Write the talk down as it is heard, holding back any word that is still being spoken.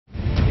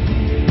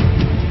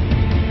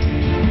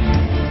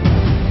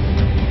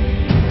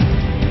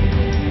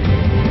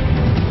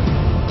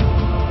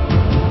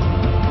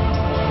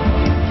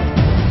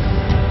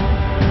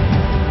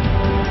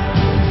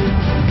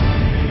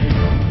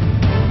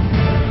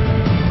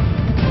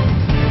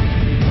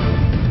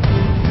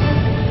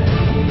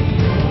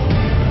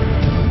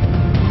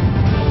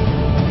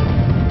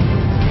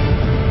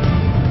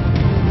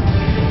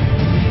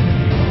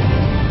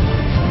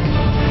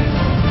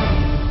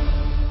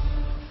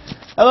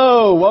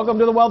Hello, welcome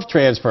to the Wealth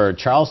Transfer.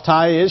 Charles'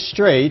 tie is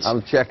straight.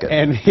 I'm checking.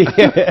 And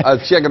I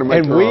was checking to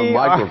make sure our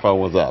microphone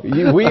was up.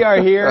 We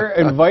are here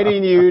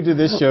inviting you to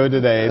this show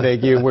today.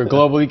 Thank you. We're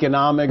global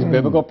economics,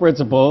 biblical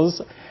principles,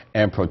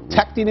 and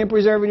protecting and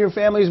preserving your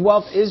family's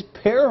wealth is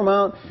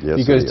paramount. Yes,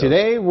 because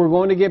today we're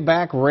going to get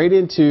back right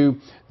into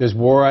this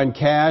war on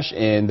cash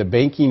and the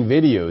banking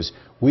videos.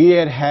 We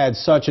had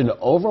such an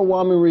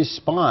overwhelming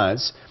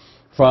response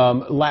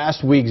from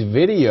last week's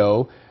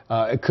video.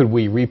 Could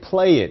we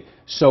replay it?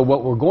 So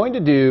what we're going to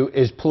do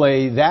is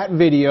play that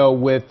video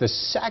with the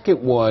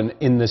second one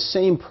in the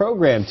same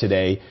program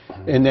today,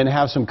 and then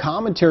have some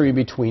commentary in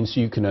between so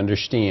you can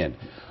understand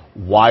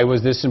why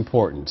was this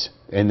important,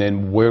 and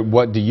then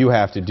what do you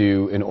have to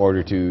do in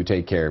order to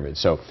take care of it.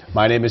 So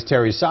my name is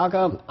Terry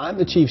Sacka. I'm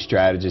the chief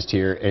strategist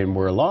here, and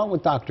we're along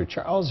with Dr.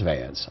 Charles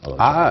Vance. Hello,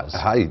 Charles.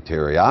 Hi,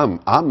 Terry. I'm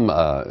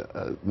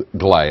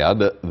glad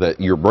that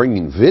you're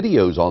bringing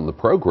videos on the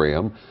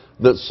program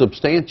that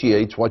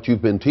substantiates what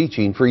you've been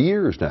teaching for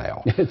years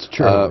now. It's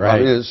true,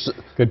 right? I mean,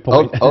 good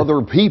point.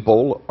 Other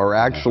people are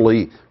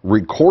actually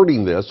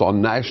recording this on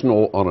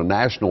a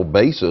national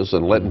basis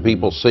and letting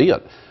people see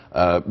it.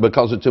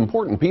 Because it's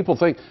important. People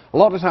think, a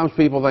lot of times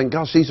people think,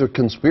 gosh, these are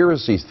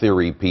conspiracy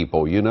theory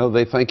people. You know,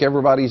 they think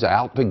everybody's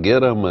out to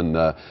get them, and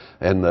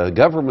the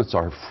government's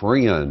our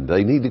friend.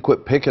 They need to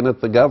quit picking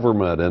at the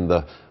government and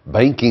the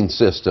banking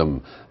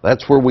system.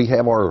 That's where we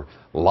have our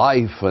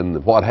life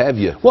and what have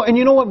you. Well, and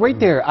you know what, right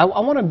there, I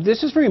want to,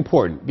 this is very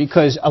important,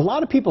 because a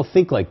lot of people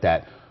think like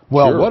that.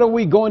 Well, sure. What are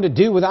we going to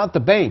do without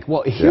the bank?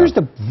 Well, here's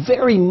the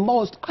very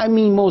most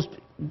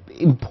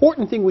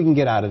important thing we can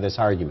get out of this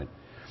argument.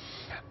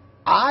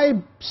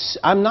 I'm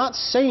not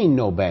saying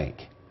no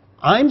bank.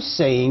 I'm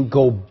saying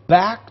go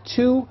back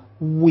to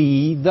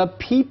we the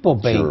people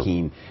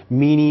banking,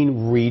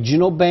 meaning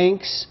regional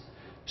banks,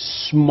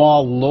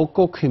 small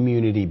local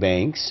community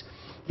banks,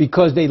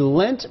 because they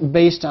lent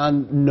based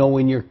on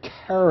knowing your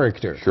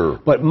character. Sure.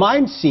 But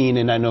mine seen,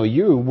 and I know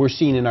we're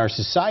seeing in our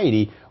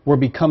society, we're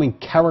becoming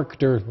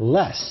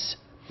characterless.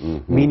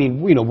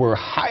 Meaning, you know, we're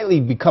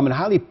becoming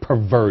highly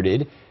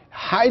perverted,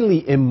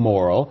 highly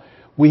immoral.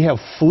 We have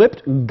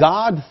flipped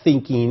God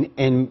thinking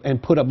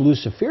and put up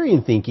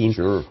Luciferian thinking.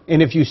 Sure.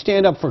 And if you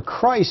stand up for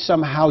Christ,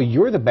 somehow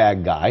you're the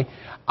bad guy.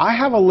 I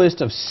have a list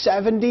of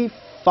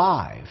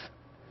 75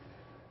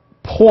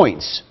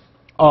 points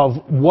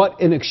of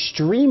what an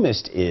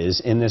extremist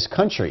is in this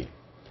country.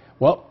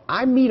 Well,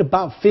 I meet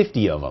about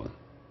 50 of them,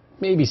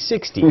 maybe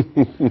 60.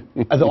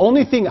 The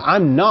only thing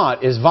I'm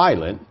not is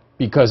violent,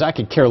 because I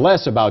could care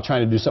less about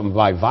trying to do something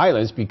by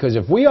violence, because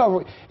if we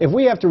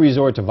have to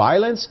resort to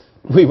violence,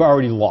 we've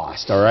already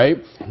lost, all right?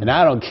 And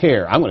I don't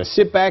care. I'm going to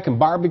sit back and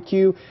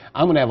barbecue.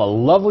 I'm going to have a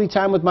lovely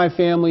time with my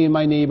family and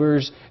my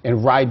neighbors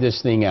and ride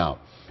this thing out.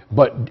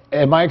 But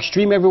am I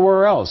extreme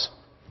everywhere else?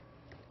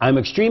 I'm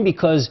extreme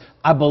because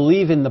I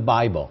believe in the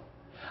Bible.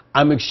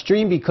 I'm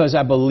extreme because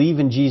I believe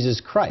in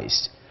Jesus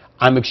Christ.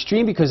 I'm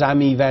extreme because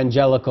I'm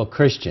evangelical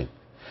Christian.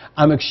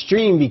 I'm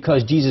extreme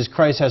because Jesus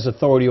Christ has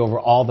authority over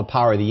all the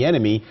power of the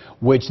enemy,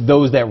 which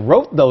those that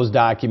wrote those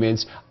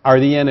documents are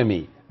the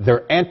enemy.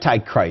 They're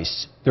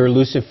antichrists, they're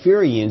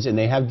Luciferians, and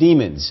they have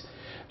demons.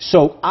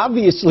 So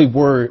obviously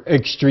we're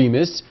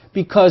extremists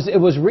because it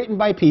was written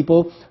by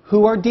people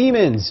who are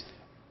demons,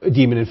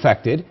 demon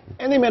infected,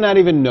 and they may not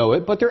even know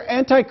it, but they're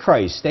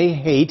antichrists. They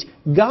hate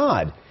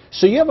God.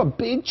 So you have a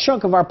big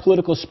chunk of our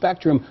political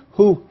spectrum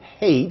who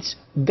hates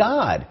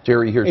God.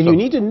 Jerry, you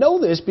need to know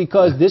this,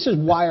 because this is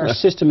why our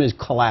system is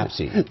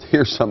collapsing.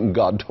 Here's something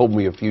God told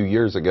me a few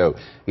years ago.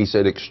 He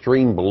said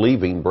extreme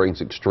believing brings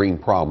extreme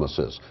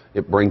promises.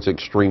 It brings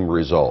extreme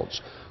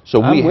results. So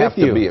we have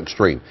to be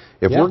extreme.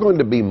 If we're going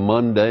to be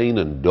mundane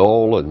and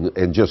dull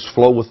and just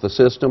flow with the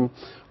system,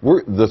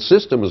 the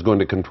system is going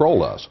to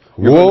control us.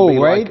 You're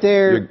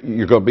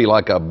going to be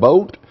like a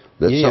boat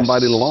that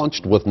somebody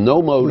launched with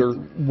no motor.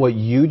 What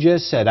you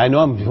just said, I know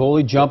I'm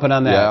totally jumping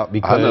on that.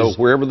 Because I know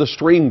wherever the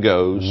stream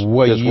goes is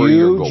where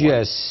you're going. What you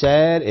just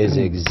said is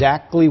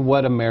exactly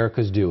what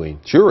America's doing.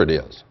 Sure it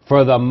is.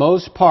 For the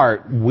most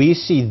part, we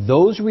see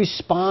those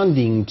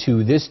responding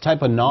to this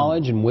type of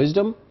knowledge and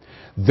wisdom.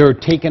 They're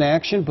taking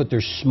action, but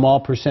they're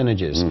small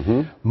percentages.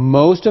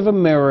 Most of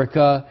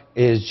America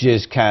is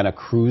just kind of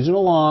cruising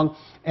along.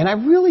 And I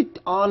really,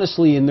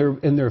 honestly, in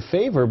their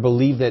favor,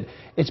 believe that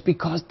it's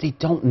because they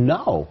don't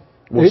know.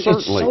 Well,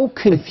 it's so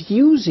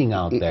confusing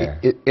out there.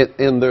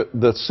 And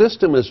the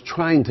system is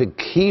trying to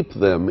keep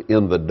them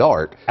in the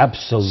dark.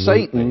 Absolutely.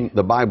 Satan,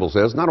 the Bible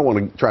says, and I don't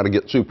want to try to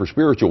get super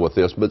spiritual with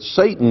this, but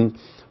Satan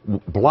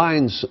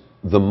blinds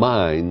the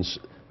minds.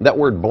 That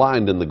word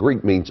blind in the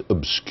Greek means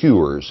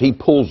obscures. He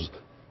pulls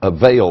a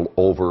veil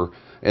over,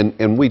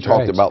 and we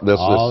talked about this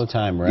all the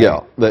time, right?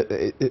 Yeah.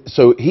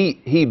 So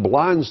he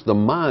blinds the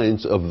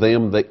minds of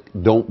them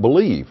that don't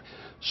believe.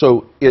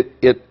 So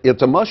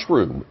it's a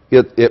mushroom.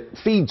 It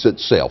feeds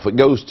itself. It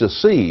goes to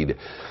seed.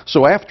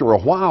 So after a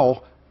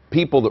while,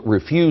 people that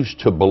refuse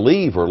to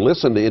believe or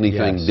listen to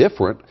anything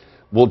different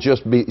will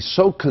just be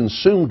so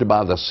consumed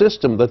by the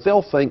system that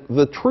they'll think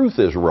the truth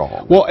is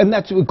wrong. Well, and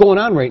that's what's going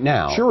on right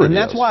now. Sure, and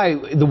that's why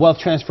the Wealth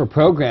Transfer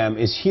Program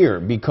is here,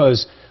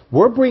 because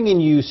we're bringing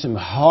you some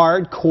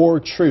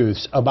hardcore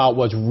truths about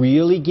what's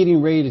really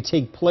getting ready to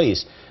take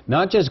place,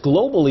 not just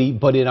globally,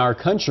 but in our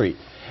country.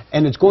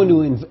 And it's going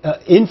to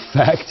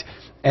infect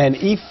and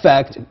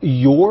affect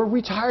your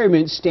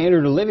retirement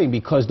standard of living,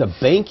 because the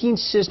banking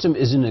system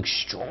is in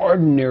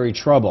extraordinary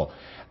trouble.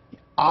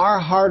 Our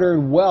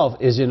hard-earned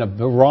wealth is in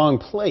the wrong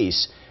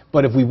place.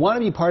 But if we want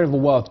to be part of a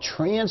wealth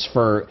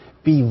transfer,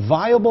 be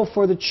viable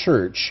for the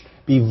church,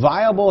 be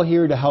viable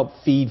here to help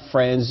feed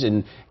friends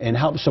and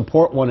help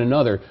support one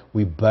another,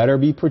 we better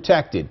be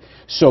protected.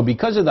 So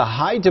because of the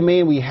high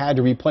demand we had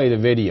to replay the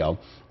video,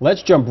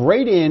 let's jump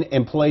right in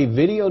and play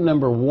video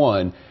number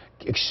 1,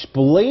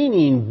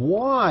 explaining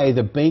why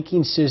the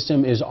banking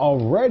system is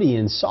already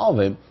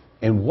insolvent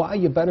and why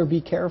you better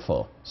be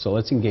careful. So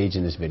let's engage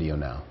in this video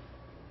now.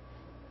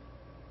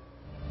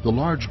 The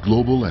large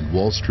global and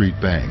Wall Street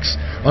banks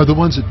are the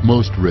ones at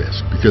most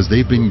risk because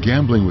they've been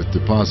gambling with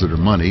depositor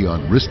money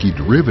on risky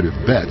derivative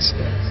bets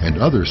and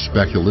other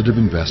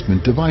speculative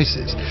investment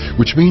devices,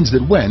 which means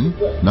that when,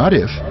 not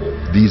if,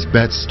 these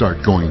bets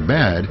start going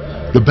bad,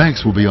 the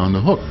banks will be on the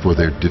hook for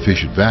their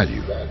deficient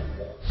value.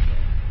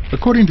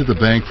 According to the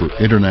Bank for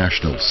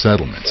International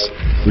Settlements,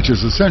 which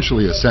is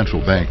essentially a central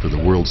bank for the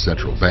world's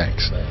central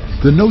banks,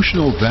 the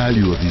notional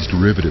value of these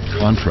derivative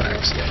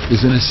contracts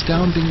is an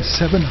astounding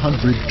 $700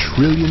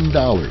 trillion.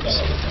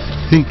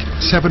 Think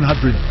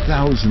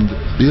 700,000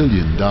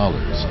 billion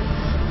dollars.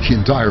 The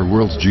entire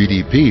world's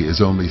GDP is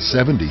only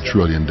 $70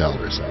 trillion.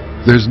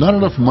 There's not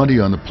enough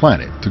money on the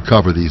planet to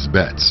cover these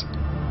bets.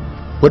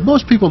 What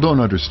most people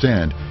don't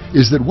understand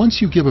is that once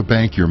you give a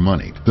bank your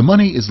money, the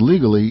money is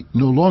legally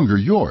no longer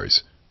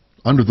yours.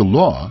 Under the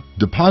law,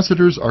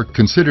 depositors are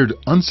considered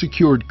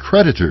unsecured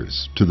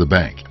creditors to the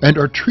bank and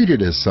are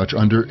treated as such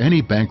under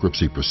any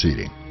bankruptcy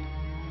proceeding.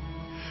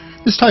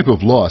 This type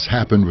of loss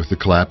happened with the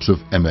collapse of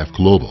MF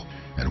Global,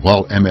 and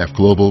while MF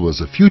Global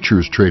was a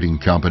futures trading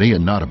company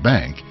and not a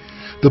bank,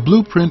 the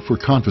blueprint for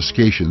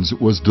confiscations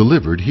was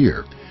delivered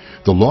here.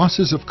 The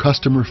losses of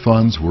customer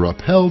funds were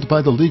upheld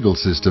by the legal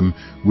system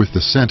with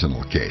the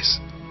Sentinel case.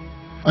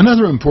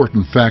 Another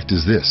important fact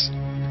is this.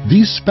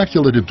 These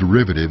speculative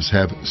derivatives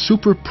have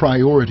super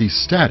priority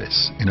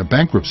status in a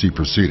bankruptcy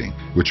proceeding,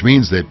 which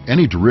means that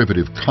any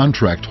derivative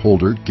contract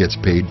holder gets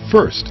paid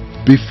first,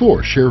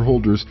 before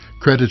shareholders,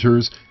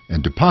 creditors,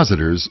 and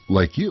depositors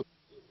like you.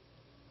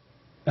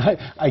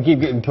 I keep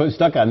getting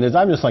stuck on this.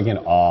 I'm just like in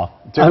awe.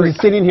 I'm just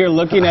sitting here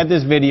looking at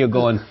this video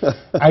going,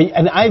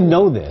 and I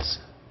know this,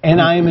 and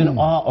I am in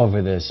awe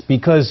over this,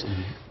 because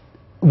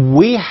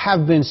we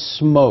have been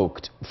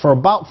smoked for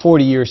about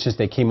 40 years since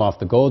they came off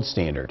the gold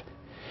standard.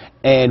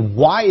 And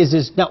why is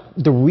this? Now,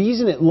 the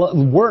reason it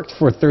worked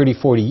for 30,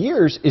 40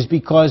 years is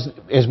because,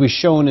 as we've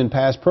shown in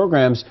past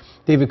programs,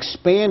 they've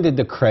expanded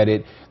the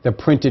credit, the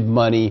printed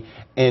money,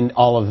 and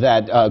all of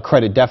that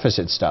credit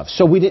deficit stuff.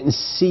 So we didn't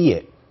see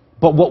it.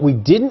 But what we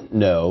didn't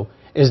know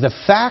is the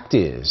fact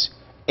is,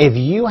 if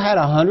you had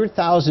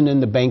 $100,000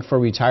 in the bank for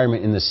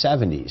retirement in the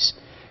 70s,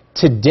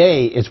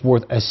 today it's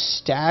worth a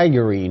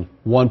staggering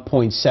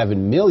 $1.7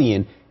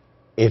 million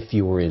if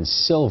you were in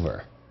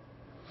silver.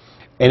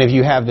 And if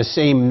you have the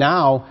same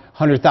now,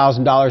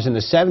 $100,000 in the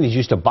 70s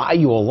used to buy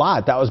you a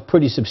lot. That was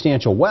pretty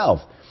substantial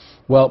wealth.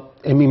 Well,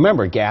 and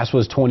remember, gas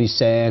was 20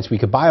 cents. We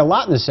could buy a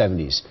lot in the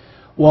 70s.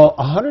 Well,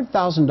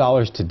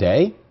 $100,000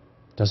 today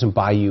doesn't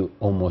buy you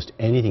almost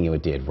anything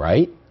it did,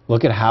 right?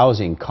 Look at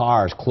housing,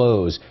 cars,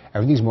 clothes.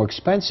 Everything's more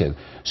expensive.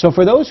 So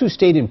for those who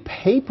stayed in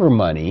paper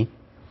money,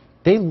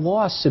 they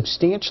lost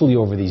substantially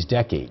over these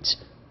decades.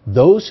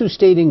 Those who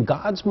stayed in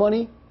God's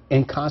money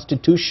and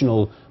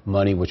constitutional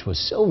money, which was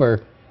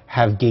silver,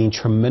 have gained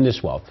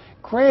tremendous wealth.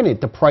 Granted,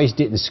 the price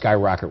didn't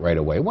skyrocket right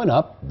away. It went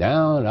up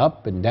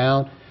and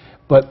down,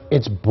 but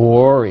it's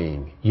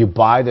boring. You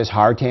buy this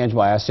hard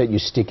tangible asset, you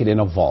stick it in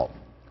a vault.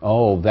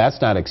 Oh,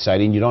 that's not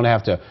exciting. You don't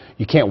have to,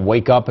 you can't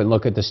wake up and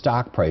look at the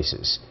stock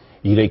prices.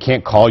 You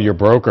can't call your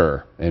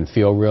broker and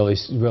feel really,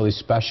 really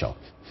special.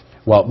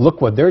 Well, look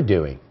what they're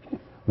doing.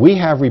 We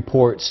have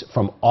reports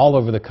from all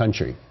over the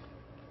country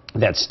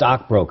that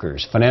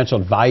stockbrokers,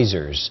 financial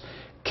advisors,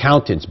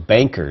 accountants,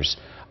 bankers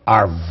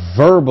are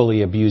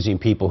verbally abusing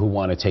people who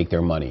want to take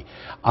their money,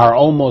 are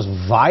almost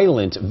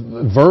violent,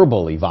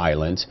 verbally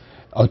violent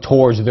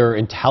towards their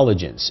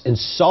intelligence,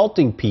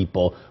 insulting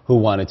people who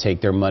want to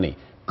take their money.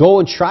 Go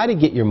and try to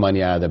get your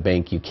money out of the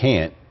bank, you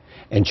can't.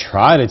 And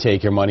try to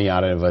take your money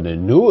out of an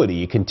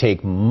annuity, it can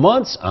take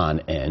months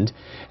on end.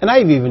 And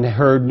I've even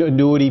heard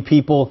annuity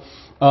people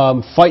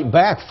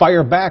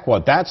fire back.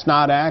 Well, that's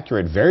not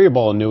accurate.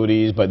 Variable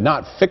annuities, but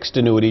not fixed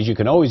annuities. You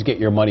can always get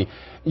your money.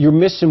 You're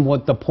missing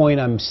what the point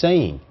I'm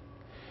saying.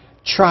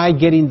 Try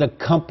getting the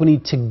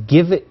company to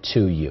give it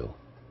to you.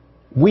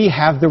 We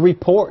have the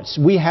reports.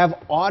 We have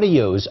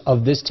audios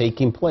of this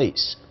taking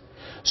place.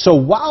 So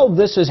while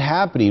this is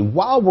happening,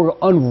 while we're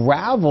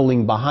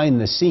unraveling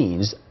behind the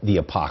scenes, the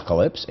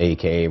apocalypse,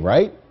 aka,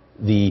 right,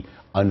 the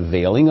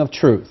unveiling of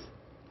truth,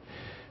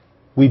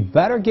 we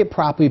better get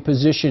properly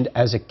positioned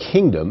as a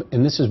kingdom,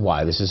 and this is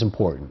why this is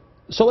important.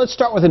 So let's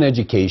start with an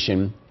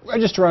education.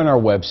 Register on our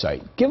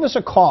website. Give us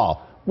a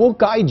call. We'll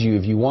guide you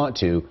if you want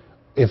to.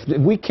 If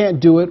we can't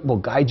do it, we'll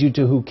guide you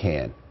to who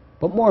can.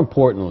 But more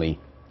importantly,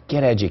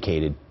 get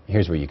educated.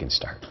 Here's where you can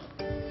start.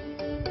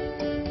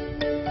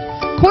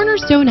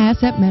 Cornerstone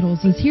Asset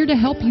Metals is here to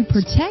help you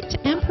protect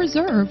and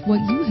preserve what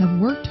you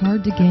have worked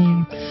hard to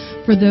gain.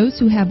 For those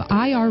who have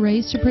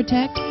IRAs to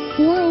protect,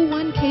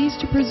 401ks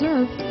to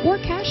preserve, or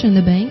cash in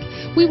the bank,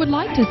 we would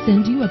like to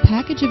send you a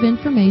package of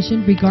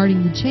information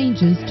regarding the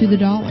changes to the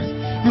dollar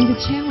and the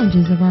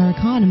challenges of our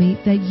economy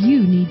that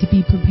you need to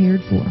be prepared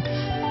for.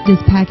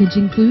 This package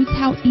includes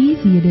how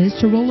easy it is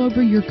to roll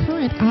over your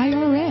current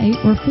IRA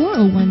or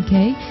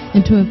 401k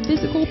into a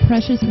physical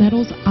precious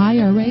metals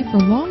IRA for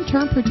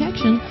long-term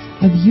protection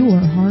of your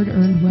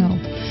hard-earned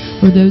wealth.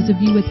 For those of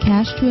you with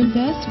cash to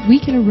invest, we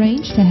can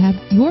arrange to have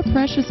your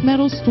precious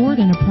metals stored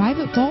in a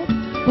private vault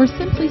or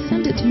simply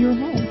send it to your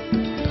home.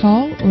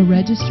 Call or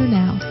register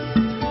now.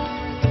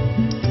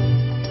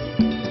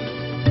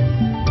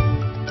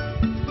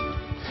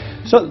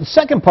 So the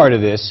second part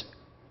of this,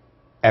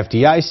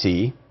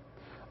 FDIC,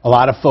 a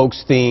lot of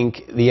folks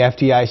think the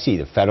FDIC,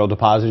 the Federal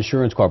Deposit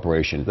Insurance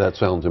Corporation, That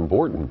sounds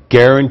important.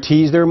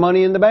 guarantees their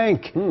money in the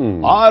bank.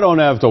 I don't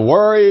have to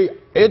worry.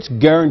 It's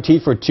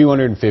guaranteed for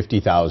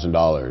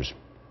 $250,000.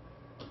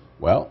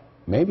 Well,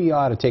 maybe you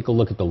ought to take a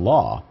look at the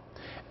law.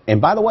 And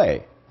by the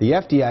way, the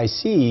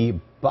FDIC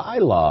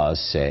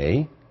bylaws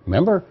say,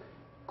 remember,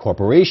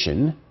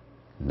 corporation,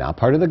 not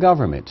part of the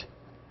government.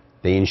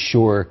 They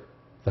insure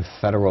the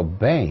federal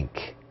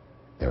bank.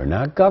 They're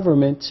not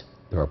government.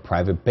 They're a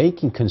private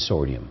banking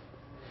consortium.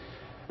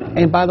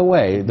 And by the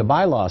way, the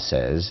bylaw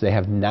says they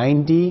have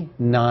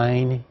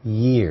 99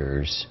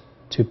 years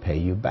to pay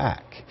you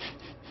back.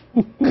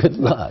 Good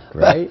luck,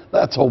 right?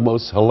 That's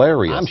almost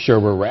hilarious. I'm sure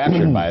we're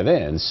raptured by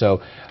then.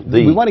 So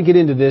we want to get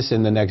into this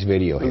in the next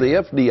video here.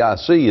 The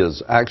FDIC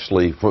is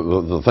actually, for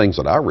the things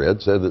that I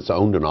read, said it's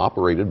owned and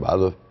operated by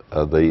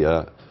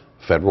the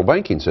federal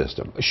banking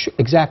system.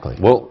 Exactly.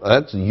 Well,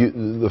 that's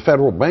the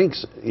federal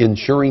banks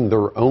insuring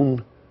their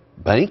own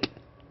bank?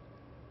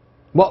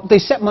 Well, they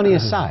set money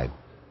aside.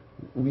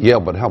 Yeah,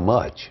 but how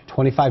much?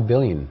 $25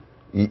 billion.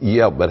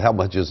 Yeah, but how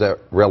much is that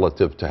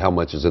relative to how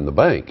much is in the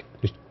bank?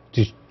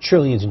 There's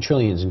trillions and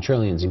trillions and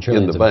trillions and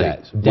trillions In the of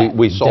bank. debt.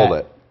 We saw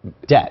that.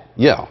 Debt.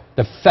 Yeah.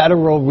 The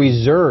Federal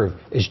Reserve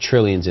is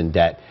trillions in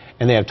debt,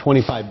 and they have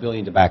 $25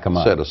 billion to back them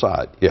up. Set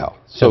aside, yeah.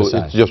 So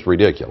it's just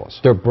ridiculous.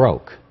 They're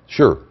broke.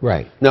 Sure.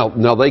 Right.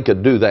 Now they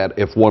could do that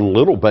if one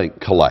little bank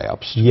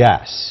collapsed.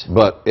 Yes.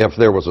 But if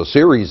there was a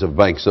series of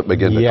banks that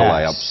begin to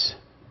collapse,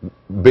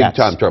 big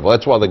time trouble.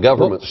 That's why the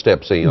government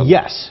steps in.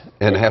 Yes.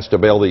 And has to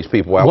bail these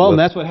people out. Well, and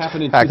that's what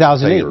happened in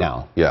 2008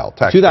 now. Yeah,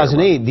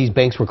 2008, these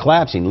banks were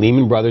collapsing.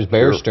 Lehman Brothers,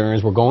 Bear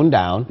Stearns were going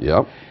down.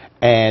 Yep.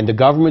 And the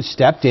government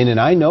stepped in, and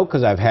I know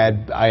because I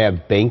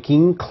have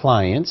banking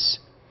clients.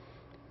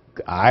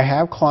 I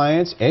have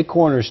clients at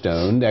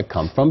Cornerstone that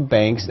come from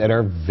banks that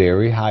are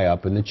very high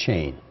up in the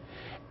chain.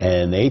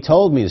 And they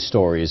told me the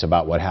stories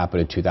about what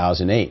happened in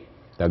 2008.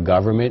 The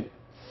government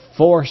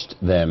forced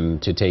them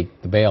to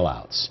take the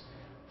bailouts,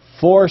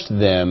 forced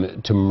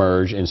them to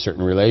merge in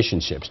certain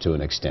relationships to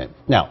an extent.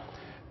 Now,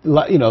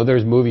 you know,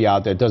 there's a movie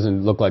out there that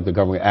doesn't look like the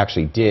government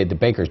actually did. The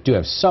bankers do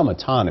have some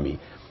autonomy,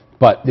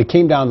 but it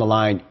came down the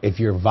line,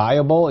 if you're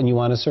viable and you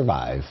want to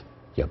survive,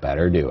 you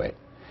better do it.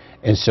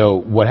 And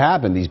so what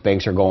happened, these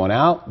banks are going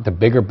out, the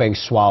bigger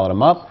banks swallowed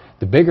them up,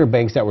 the bigger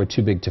banks that were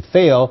too big to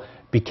fail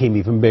became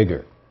even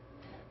bigger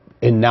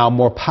and now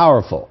more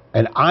powerful.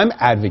 And I'm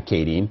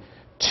advocating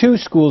two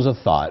schools of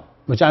thought,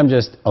 which I'm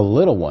just a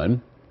little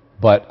one,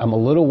 but I'm a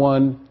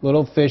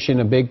little fish in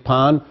a big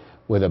pond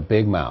with a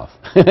big mouth.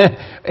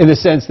 In the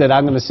sense that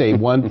I'm going to say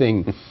one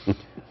thing,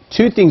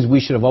 two things we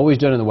should have always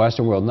done in the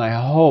Western world, and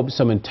I hope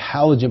some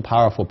intelligent,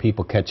 powerful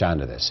people catch on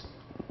to this.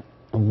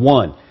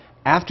 One,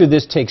 after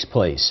this takes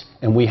place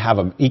and we have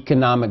an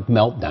economic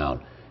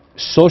meltdown,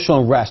 social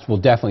unrest will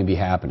definitely be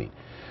happening.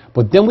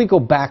 But then we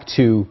go back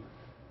to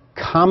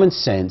common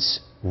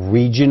sense,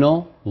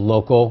 regional,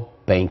 local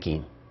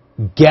banking.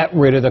 Get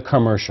rid of the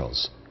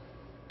commercials.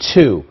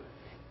 Two,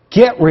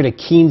 get rid of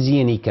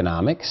Keynesian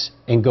economics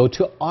and go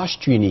to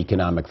Austrian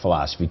economic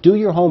philosophy. Do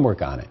your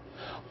homework on it.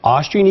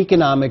 Austrian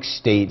economics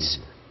states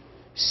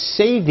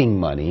saving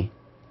money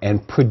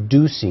and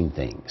producing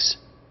things.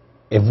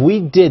 If we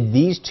did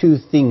these two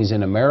things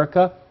in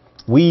America,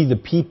 we the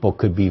people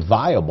could be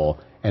viable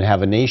and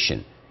have a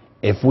nation.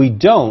 If we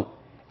don't,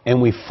 and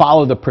we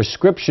follow the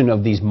prescription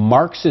of these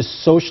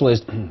Marxist,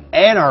 socialist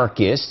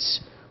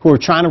anarchists who are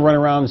trying to run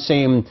around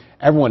saying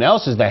everyone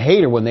else is the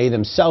hater when they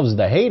themselves are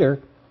the hater,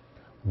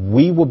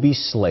 we will be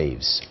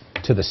slaves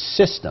to the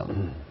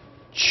system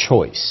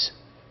choice.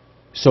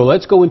 So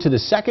let's go into the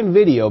second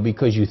video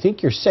because you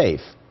think you're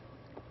safe.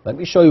 Let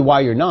me show you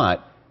why you're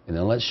not, and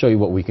then let's show you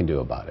what we can do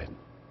about it.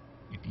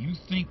 If you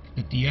think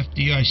that the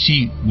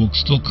FDIC will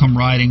still come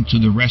riding to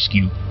the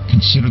rescue,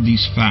 consider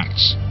these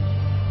facts.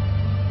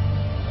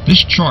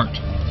 This chart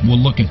will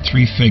look at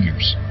three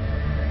figures.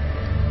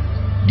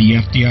 the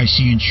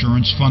FDIC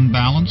insurance fund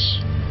balance,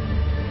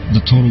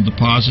 the total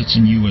deposits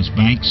in U.S.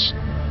 banks,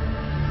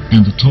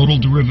 and the total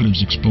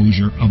derivatives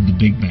exposure of the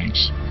big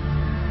banks.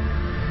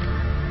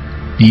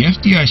 The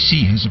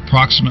FDIC has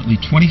approximately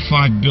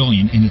 $25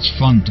 billion in its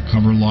fund to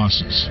cover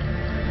losses.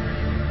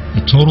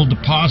 The total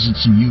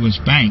deposits in U.S.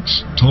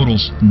 banks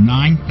totals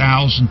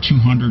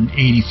 $9,283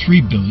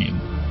 billion.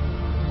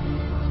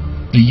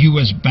 The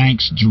U.S.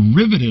 bank's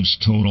derivatives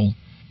total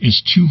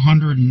is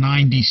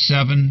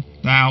 $297,514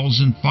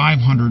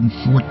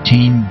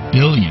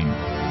 billion.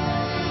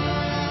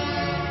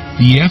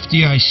 The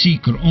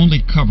FDIC could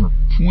only cover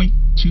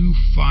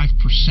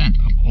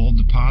 0.25% of all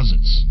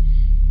deposits,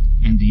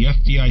 and the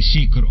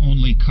FDIC could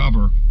only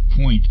cover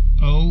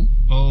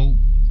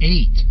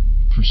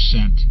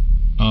 0.008%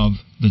 of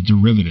the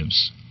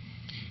derivatives.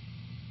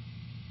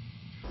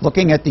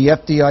 Looking at the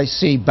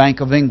FDIC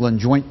Bank of England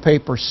joint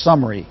paper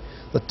summary,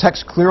 the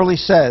text clearly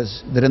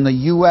says that in the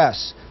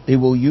U.S. they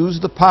will use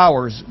the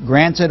powers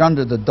granted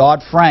under the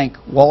Dodd-Frank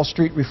Wall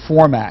Street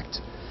Reform Act,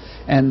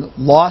 and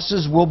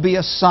losses will be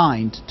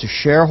assigned to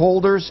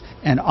shareholders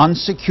and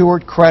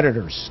unsecured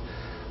creditors.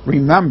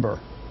 Remember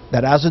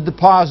that as a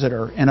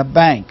depositor in a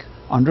bank,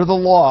 under the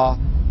law,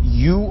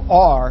 you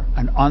are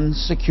an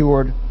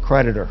unsecured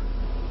creditor.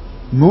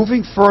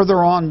 Moving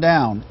further on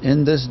down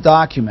in this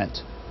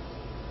document,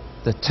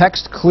 the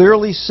text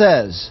clearly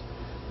says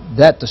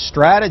that the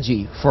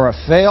strategy for a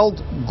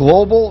failed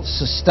global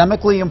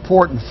systemically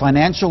important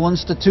financial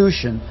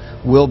institution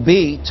will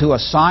be to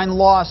assign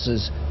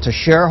losses to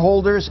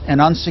shareholders and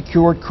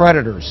unsecured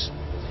creditors.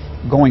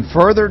 Going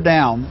further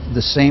down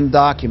the same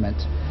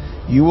document,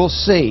 you will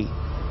see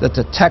that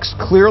the text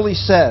clearly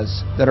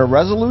says that a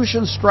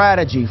resolution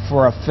strategy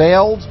for a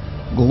failed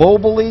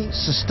globally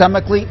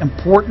systemically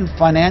important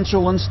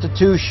financial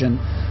institution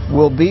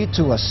will be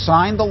to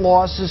assign the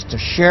losses to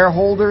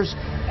shareholders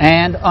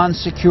and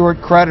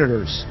unsecured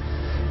creditors.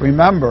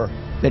 Remember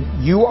that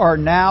you are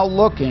now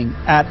looking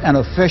at an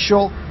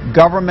official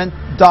government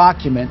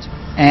document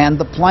and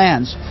the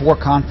plans for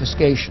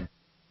confiscation.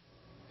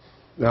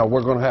 Now,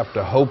 we're going to have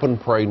to hope and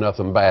pray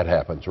nothing bad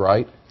happens,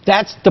 right?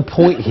 That's the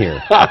point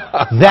here.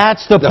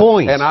 That's the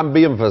point. And I'm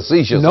being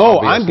facetious. No,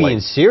 obviously. I'm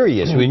being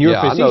serious. When you're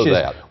facetious, I know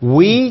that.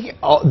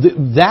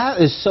 That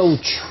is so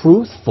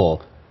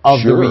truthful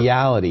of the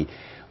reality.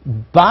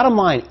 Bottom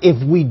line,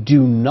 if we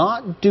do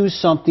not do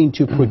something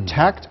to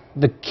protect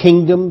the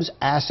kingdom's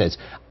assets,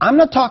 I'm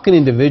not talking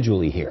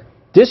individually here.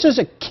 This is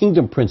a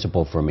kingdom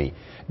principle for me.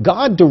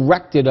 God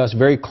directed us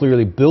very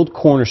clearly, build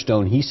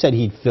Cornerstone. He said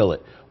he'd fill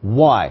it.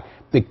 Why?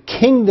 The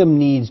kingdom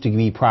needs to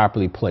be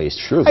properly placed.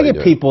 Sure, I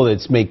get people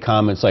that make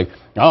comments like,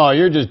 oh,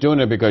 you're just doing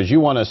it because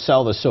you want to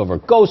sell the silver.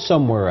 Go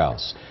somewhere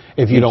else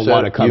if you don't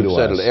want to come to us. You've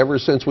said it ever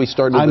since we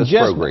started this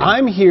program.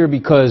 I'm here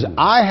because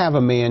I have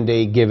a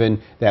mandate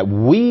given that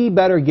we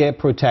better get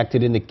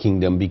protected in the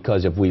kingdom,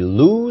 because if we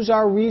lose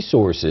our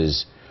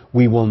resources,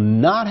 we will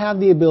not have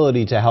the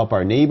ability to help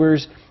our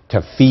neighbors,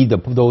 to feed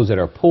those that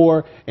are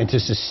poor, and to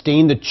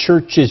sustain the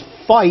church's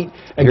fight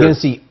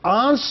against the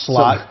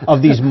onslaught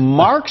of these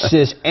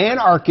Marxist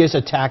anarchists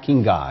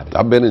attacking God.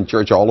 I've been in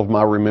church all of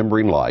my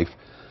remembering life.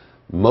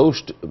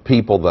 Most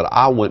people that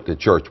I went to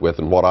church with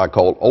in what I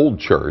call old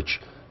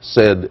church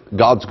said,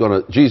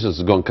 Jesus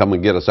is going to come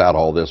and get us out of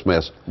all this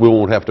mess. We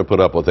won't have to put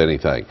up with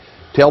anything.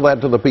 Tell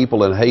that to the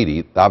people in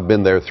Haiti. I've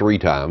been there 3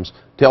 times.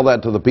 Tell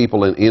that to the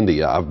people in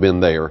India. I've been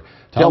there.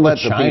 Tell that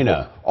to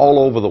people all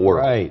over the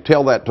world. Right.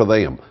 Tell that to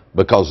them,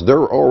 because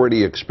they're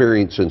already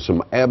experiencing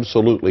some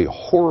absolutely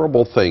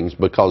horrible things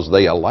because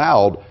they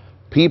allowed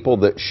people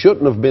that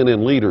shouldn't have been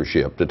in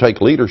leadership to take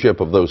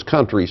leadership of those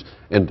countries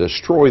and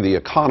destroy the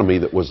economy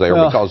that was there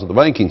because of the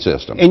banking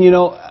system. And you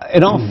know,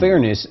 in all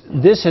fairness,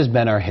 this has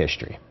been our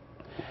history.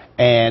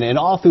 And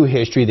all through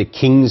history, the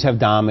kings have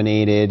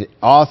dominated.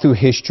 All through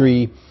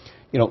history,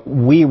 you know,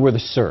 we were the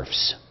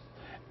serfs.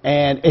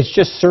 And it's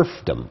just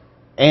serfdom.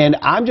 And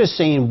I'm just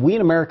saying we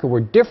in America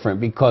were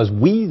different because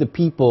we, the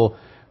people,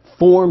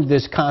 formed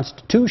this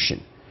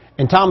Constitution.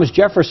 And Thomas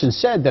Jefferson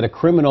said that a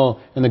criminal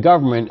and the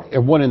government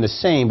are one and the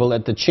same, but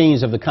let the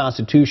chains of the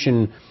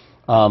Constitution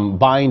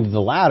bind the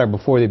latter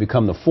before they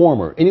become the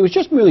former. And he was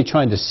just really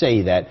trying to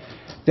say that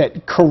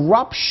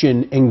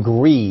corruption and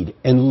greed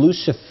and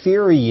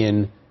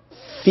Luciferian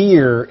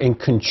fear and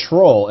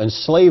control and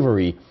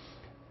slavery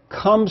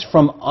comes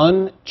from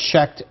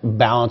unchecked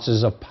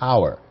balances of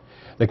power.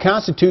 The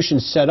Constitution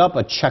set up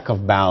a check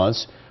of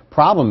balance.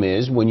 Problem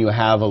is when you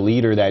have a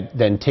leader that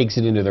then takes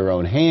it into their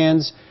own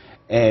hands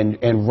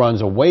and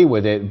runs away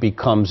with it,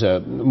 becomes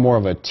more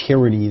of a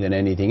tyranny than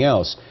anything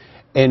else.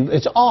 And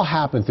it's all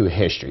happened through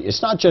history.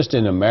 It's not just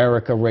in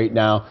America right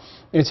now.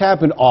 It's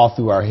happened all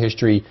through our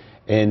history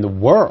in the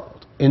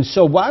world. And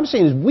so what I'm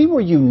saying is we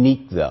were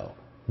unique, though.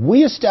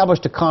 We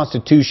established a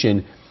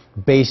Constitution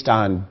based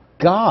on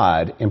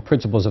God and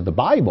principles of the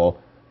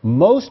Bible.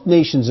 Most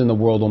nations in the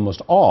world,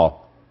 almost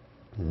all,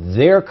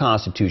 their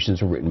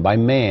constitutions were written by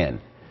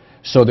man.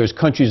 So there's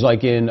countries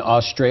like in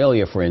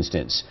Australia, for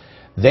instance,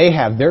 they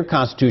have their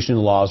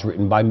constitutional laws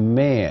written by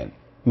man.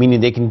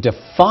 meaning they can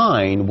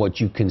define what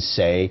you can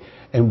say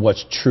and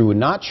what's true and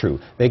not true.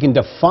 They can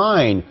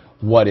define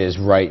what is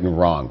right and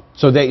wrong.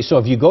 So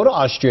if you go to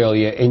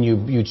Australia and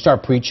you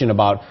start preaching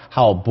about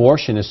how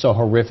abortion is so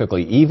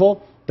horrifically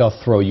evil, they'll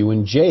throw you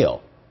in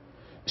jail.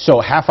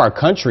 So half our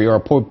country, or a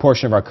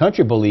portion of our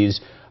country,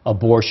 believes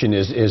abortion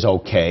is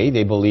okay.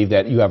 They believe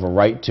that you have a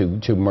right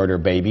to murder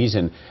babies,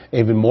 and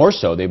even more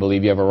so, they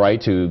believe you have a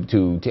right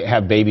to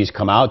have babies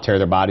come out, tear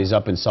their bodies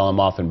up, and sell them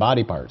off in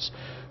body parts.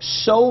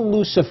 So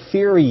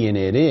Luciferian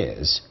it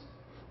is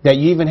that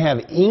you even have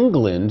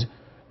England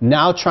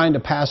now trying to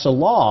pass a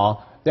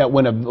law that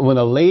when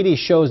a lady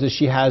shows that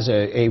she has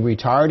a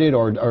retarded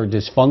or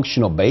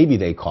dysfunctional baby,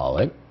 they call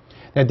it,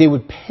 that they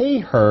would pay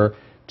her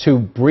to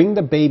bring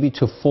the baby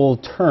to full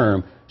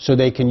term so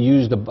they can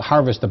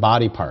harvest the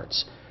body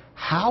parts.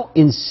 How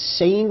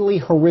insanely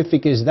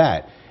horrific is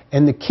that?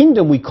 In the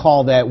kingdom, we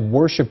call that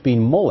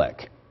worshiping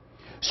Molech.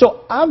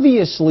 So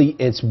obviously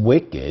it's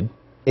wicked,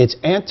 it's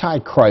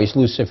antichrist,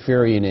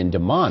 Luciferian, and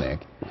demonic,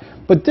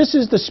 but this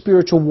is the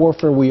spiritual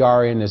warfare we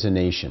are in as a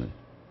nation.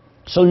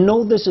 So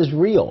know this is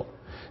real.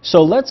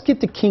 So let's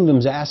get the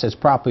kingdom's assets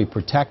properly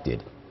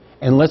protected,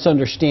 and let's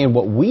understand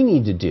what we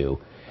need to do.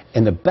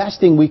 And the best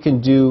thing we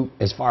can do,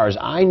 as far as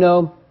I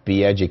know,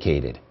 be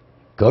educated.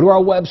 Go to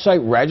our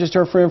website,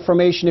 register for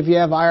information if you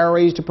have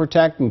IRAs to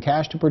protect and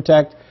cash to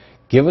protect.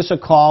 Give us a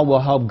call. We'll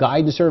help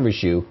guide and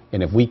service you.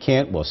 And if we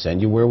can't, we'll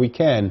send you where we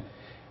can.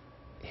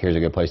 Here's a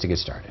good place to get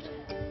started.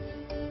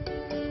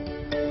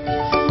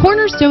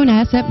 Cornerstone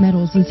Asset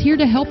Metals is here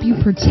to help you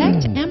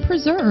protect and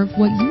preserve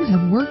what you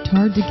have worked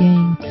hard to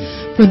gain.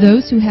 For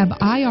those who have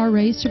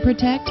IRAs to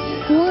protect,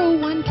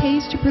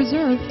 401ks to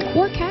preserve,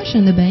 or cash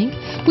in the bank,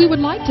 we would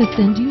like to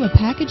send you a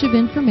package of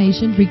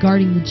information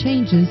regarding the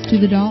changes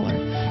to the dollar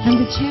and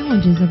the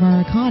challenges of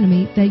our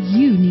economy that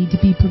you need to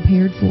be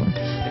prepared for.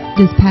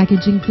 This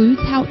package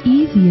includes how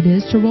easy it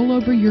is to roll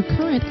over your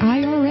current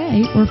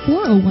IRA or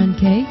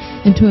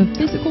 401k into a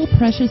physical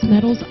precious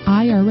metals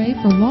IRA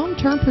for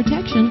long-term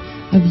protection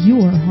of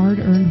your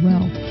hard-earned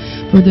wealth.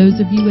 For those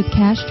of you with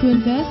cash to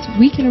invest,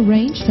 we can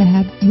arrange to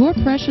have your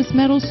precious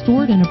metals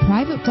stored in a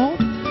private vault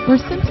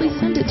or simply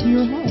send it to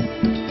your home.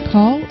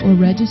 Call or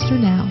register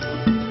now.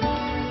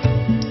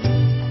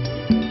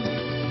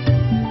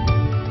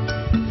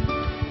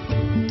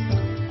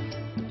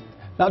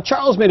 Now,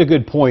 Charles made a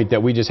good point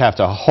that we just have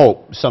to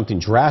hope something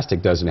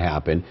drastic doesn't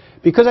happen,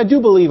 because I do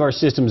believe our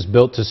system is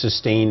built to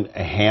sustain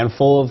a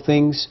handful of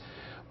things.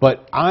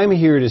 But I'm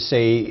here to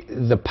say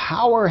the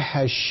power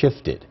has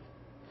shifted,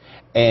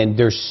 and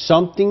there's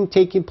something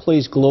taking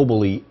place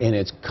globally, and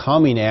it's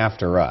coming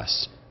after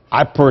us.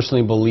 I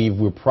personally believe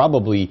we're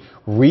probably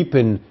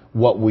reaping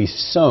what we've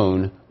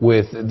sown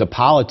with the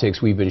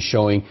politics we've been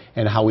showing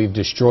and how we've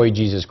destroyed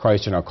Jesus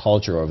Christ in our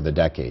culture over the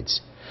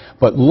decades.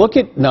 But look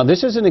at, now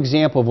this is an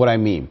example of what I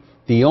mean.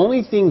 The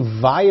only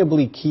thing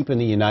viably keeping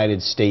the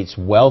United States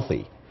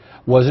wealthy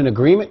was an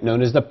agreement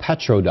known as the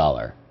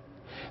petrodollar.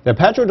 The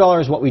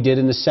petrodollar is what we did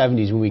in the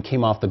 70s when we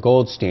came off the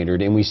gold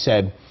standard, and we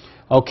said,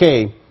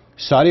 okay,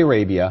 Saudi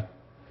Arabia,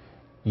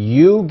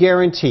 you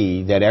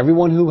guarantee that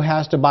everyone who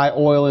has to buy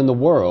oil in the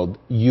world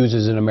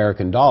uses an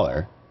American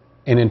dollar,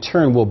 and in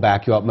turn we'll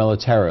back you up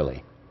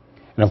militarily.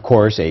 And of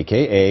course,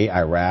 AKA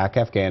Iraq,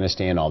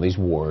 Afghanistan, all these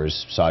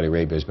wars, Saudi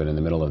Arabia has been in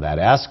the middle of that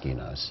asking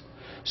us.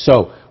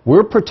 So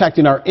we're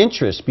protecting our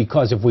interests,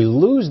 because if we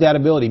lose that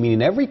ability,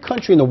 meaning every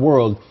country in the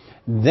world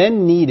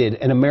then needed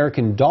an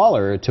American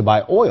dollar to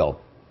buy oil.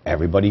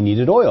 Everybody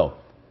needed oil.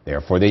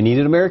 Therefore, they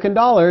needed American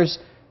dollars.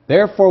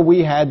 Therefore,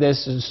 we had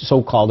this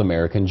so-called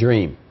American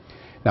dream.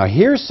 Now,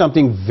 here's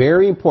something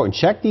very important.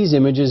 Check these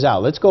images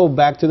out. Let's go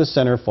back to the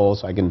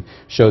centerfold so I can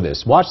show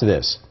this. Watch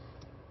this.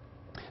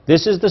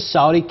 This is the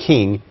Saudi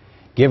king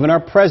giving our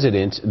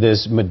president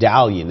this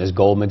medallion, this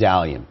gold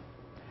medallion.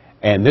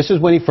 And this is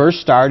when he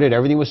first started.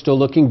 Everything was still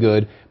looking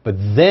good. But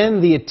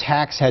then the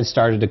attacks had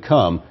started to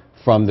come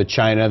from the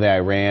China, the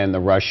Iran, the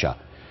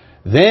Russia.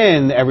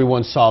 Then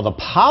everyone saw the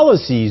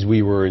policies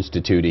we were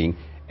instituting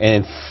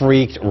and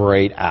freaked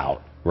right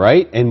out,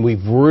 right? And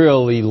we've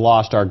really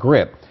lost our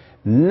grip.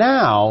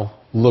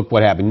 Now, look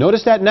what happened.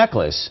 Notice that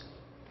necklace.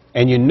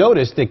 And you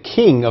notice the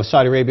king of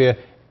Saudi Arabia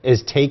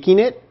is taking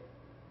it.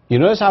 You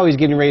notice how he's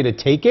getting ready to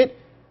take it?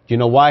 Do you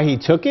know why he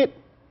took it?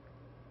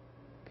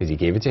 Because he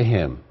gave it to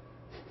him,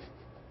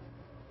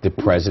 the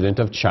president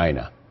of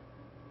China.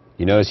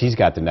 You notice he's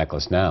got the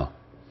necklace now.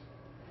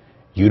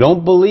 You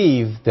don't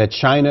believe that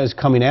China is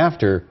coming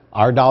after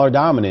our dollar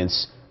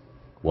dominance.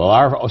 Well,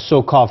 our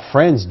so-called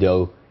friends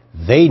do.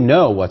 They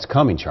know what's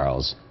coming,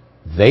 Charles.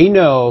 They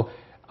know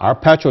our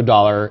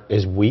petrodollar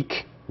is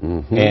weak,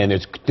 and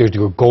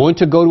they're going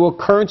to go to a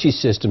currency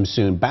system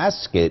soon,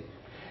 basket,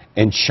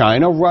 and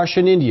China,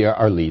 Russia, and India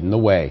are leading the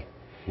way.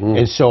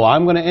 And so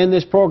I'm going to end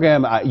this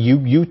program.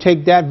 You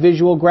take that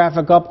visual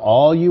graphic up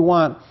all you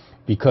want,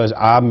 because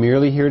I'm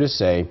merely here to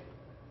say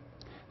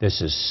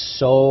this is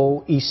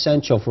so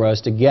essential for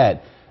us to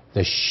get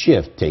the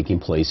shift taking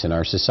place in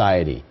our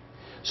society.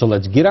 So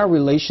let's get our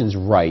relations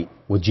right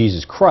with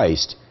Jesus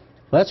Christ.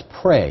 Let's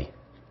pray.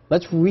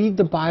 Let's read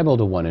the Bible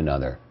to one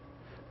another.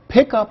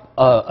 pick up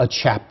a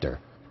chapter.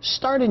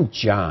 Start in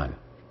John.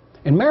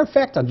 And matter of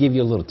fact, I'll give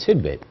you a little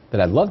tidbit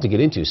that I'd love to get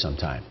into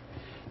sometime.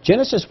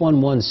 Genesis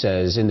 1:1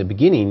 says, in the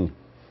beginning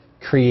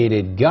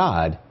created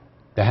God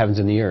the heavens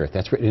and the earth.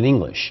 That's written in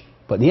English.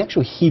 But in the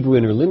actual Hebrew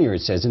interlinear,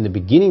 it says, in the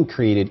beginning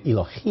created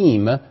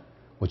Elohim,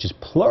 which is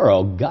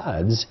plural,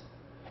 gods.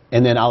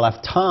 And then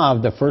Aleph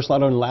Tav, the first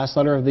letter and last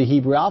letter of the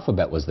Hebrew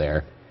alphabet, was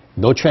there.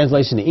 No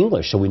translation to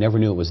English, so we never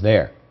knew it was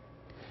there.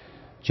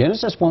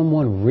 Genesis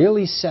 1:1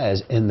 really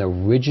says in the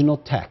original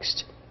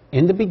text,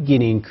 in the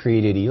beginning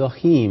created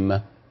Elohim,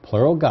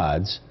 plural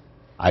gods,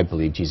 I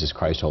believe Jesus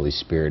Christ, Holy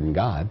Spirit, and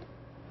God,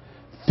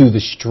 through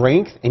the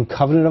strength and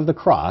covenant of the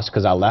cross,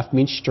 because Aleph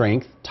means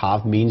strength,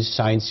 Tav means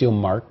sign, seal,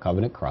 mark,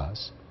 covenant,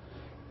 cross,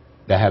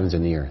 the heavens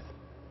and the earth.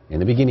 In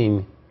the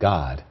beginning,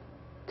 God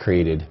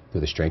created,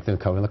 through the strength and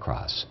the covenant of the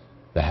cross,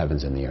 the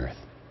heavens and the earth.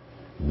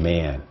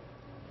 Man,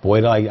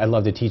 boy, I'd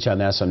love to teach on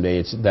that someday.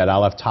 It's that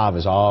Aleph Tav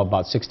is all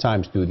about 6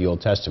 times through the Old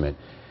Testament.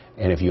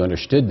 And if you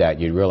understood that,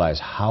 you'd realize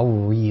how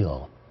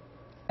real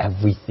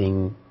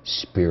everything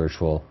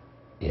spiritual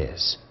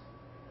is.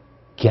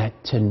 Get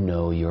to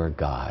know your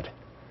God.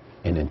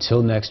 And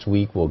until next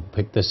week, we'll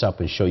pick this up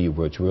and show you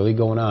what's really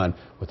going on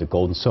with the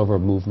gold and silver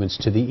movements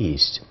to the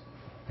east.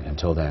 And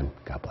until then,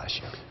 God bless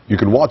you. You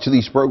can watch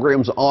these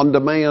programs on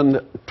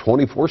demand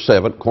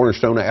 24/7,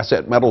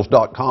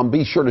 CornerstoneAssetMetals.com.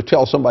 Be sure to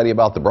tell somebody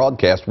about the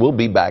broadcast. We'll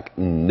be back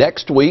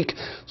next week,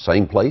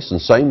 same place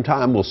and same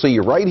time. We'll see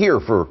you right here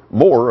for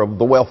more of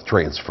the Wealth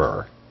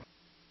Transfer.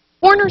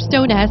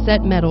 Cornerstone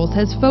Asset Metals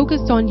has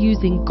focused on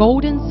using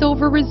gold and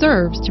silver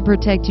reserves to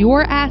protect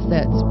your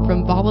assets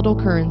from volatile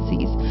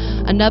currencies.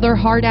 Another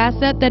hard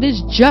asset that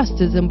is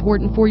just as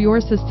important for your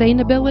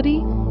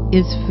sustainability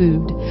is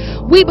food.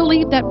 We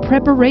believe that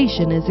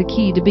preparation is a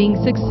key to being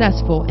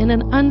successful in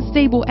an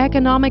unstable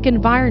economic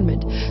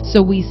environment,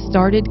 so we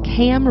started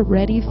Cam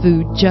Ready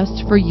Food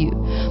just for you.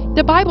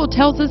 The Bible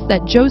tells us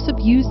that Joseph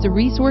used the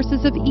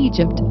resources of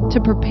Egypt to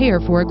prepare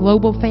for a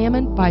global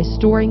famine by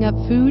storing up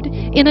food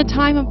in a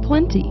time of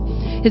plenty.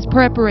 His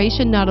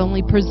preparation not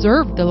only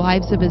preserved the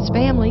lives of his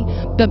family,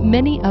 but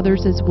many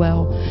others as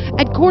well.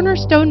 At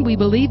Cornerstone, we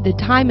believe the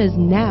time is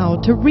now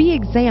to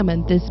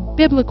re-examine this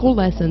biblical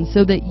lesson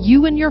so that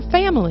you and your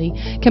family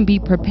can be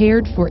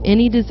prepared for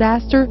any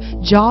disaster,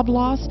 job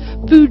loss,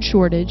 food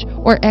shortage,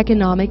 or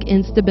economic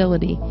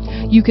instability.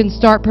 You can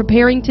start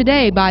preparing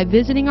today by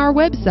visiting our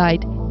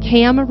website,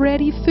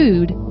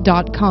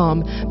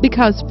 camreadyfood.com,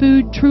 because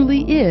food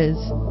truly is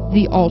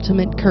the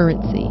ultimate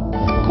currency.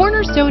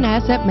 Cornerstone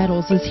Asset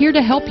Metals is here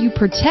to help you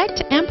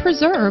protect and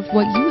preserve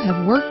what you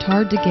have worked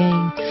hard to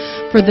gain.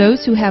 For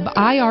those who have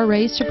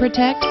IRAs to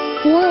protect,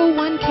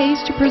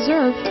 401ks to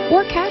preserve,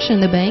 or cash in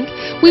the bank,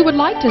 we would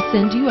like to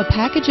send you a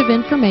package of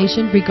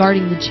information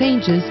regarding the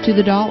changes to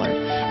the dollar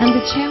and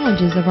the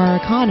challenges of our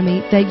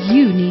economy that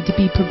you need to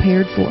be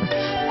prepared for.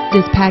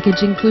 This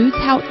package includes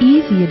how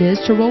easy it is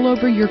to roll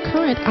over your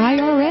current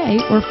IRA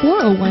or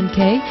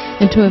 401k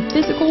into a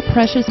physical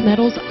precious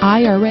metals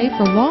IRA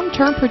for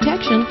long-term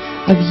protection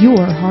of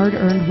your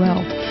hard-earned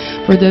wealth.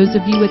 For those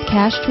of you with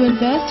cash to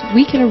invest,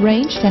 we can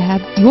arrange to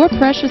have your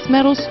precious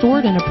metals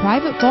stored in a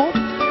private vault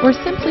or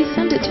simply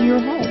send it to your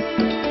home.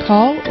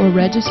 Call or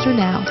register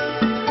now.